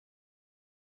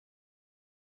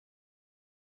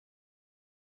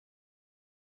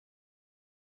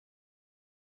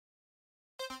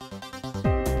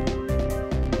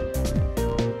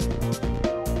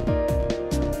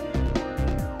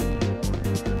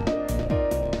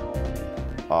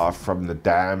from the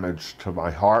damage to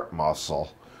my heart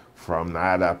muscle from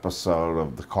that episode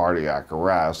of the cardiac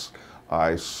arrest,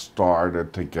 I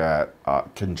started to get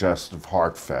congestive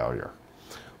heart failure,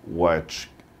 which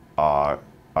I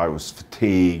was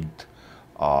fatigued,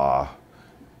 got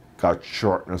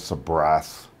shortness of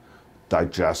breath,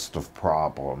 digestive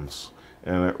problems,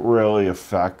 and it really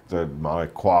affected my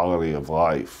quality of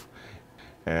life.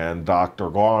 And Dr.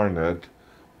 Larned,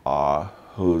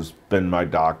 who's been my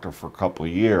doctor for a couple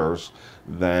of years,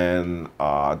 then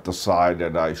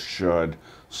decided I should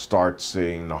start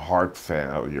seeing the heart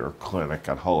failure clinic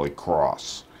at Holy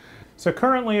Cross. So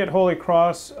currently at Holy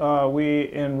Cross,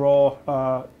 we enroll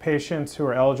patients who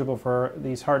are eligible for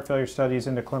these heart failure studies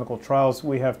into clinical trials.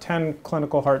 We have 10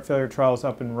 clinical heart failure trials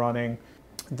up and running.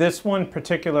 This one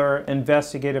particular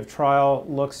investigative trial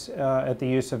looks at the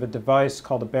use of a device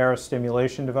called a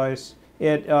barostimulation device.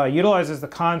 It utilizes the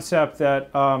concept that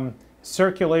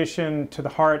circulation to the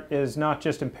heart is not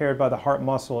just impaired by the heart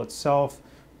muscle itself,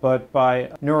 but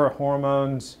by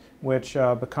neurohormones which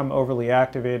become overly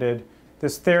activated.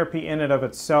 This therapy in and of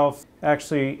itself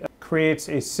actually creates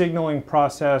a signaling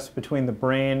process between the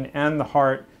brain and the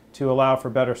heart to allow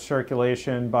for better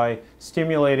circulation by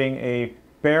stimulating a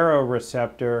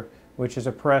baroreceptor, which is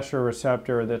a pressure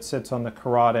receptor that sits on the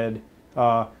carotid,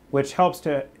 which helps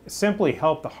to simply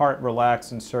help the heart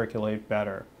relax and circulate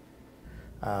better.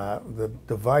 The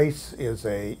device is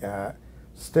a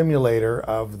stimulator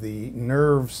of the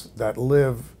nerves that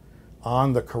live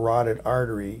on the carotid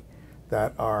artery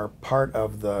that are part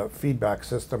of the feedback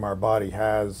system our body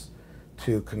has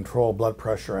to control blood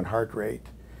pressure and heart rate.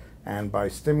 And by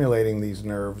stimulating these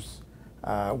nerves,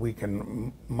 we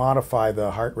can modify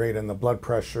the heart rate and the blood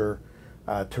pressure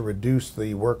to reduce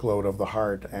the workload of the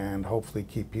heart and hopefully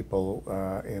keep people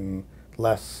in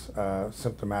less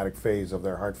symptomatic phase of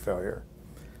their heart failure.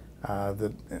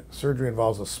 The surgery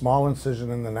involves a small incision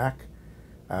in the neck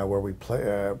where we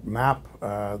map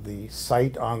the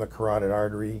site on the carotid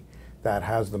artery that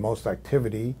has the most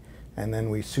activity, and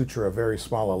then we suture a very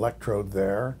small electrode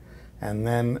there, and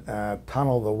then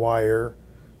tunnel the wire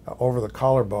over the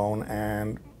collarbone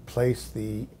and place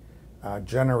the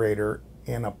generator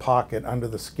in a pocket under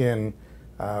the skin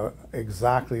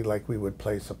exactly like we would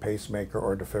place a pacemaker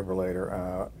or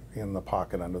defibrillator in the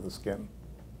pocket under the skin.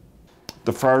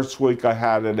 The first week I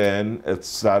had it in, it's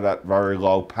set at very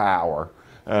low power,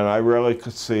 and I really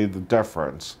could see the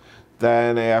difference.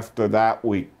 Then after that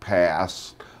week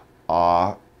passed,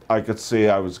 I could see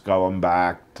I was going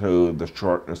back to the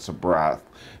shortness of breath.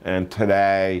 And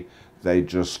today, they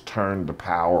just turned the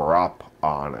power up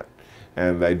on it.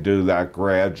 And they do that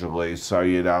gradually so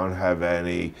you don't have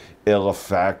any ill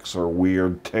effects or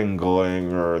weird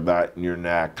tingling or that in your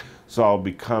neck. So I'll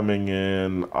be coming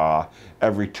in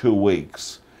every 2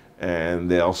 weeks,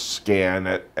 and they'll scan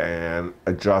it and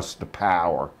adjust the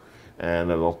power.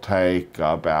 And it'll take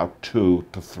about 2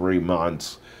 to 3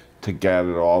 months to get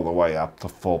it all the way up to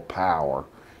full power.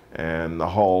 And the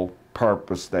whole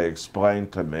purpose they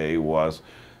explained to me was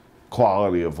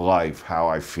quality of life, how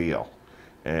I feel.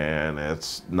 And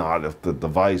it's not if the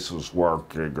device is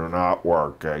working or not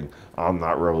working. I'm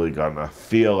not really going to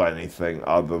feel anything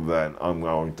other than I'm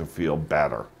going to feel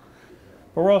better.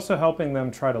 But we're also helping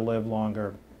them try to live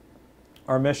longer.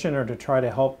 Our mission is to try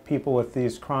to help people with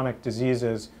these chronic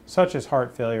diseases, such as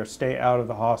heart failure, stay out of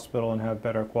the hospital and have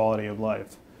better quality of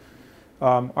life.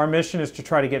 Our mission is to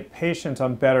try to get patients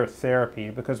on better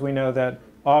therapy, because we know that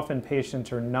often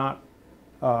patients are not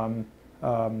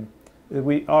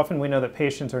we know that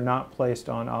patients are not placed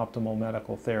on optimal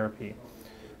medical therapy.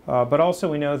 But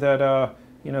also we know that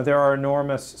there are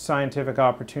enormous scientific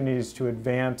opportunities to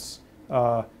advance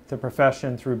the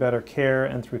profession through better care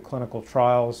and through clinical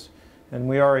trials. And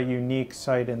we are a unique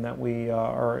site in that we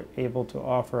are able to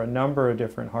offer a number of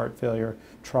different heart failure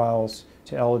trials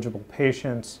to eligible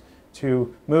patients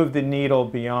to move the needle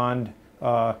beyond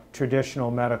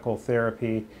traditional medical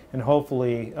therapy and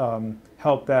hopefully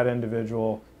help that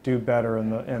individual do better in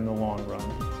the long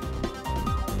run.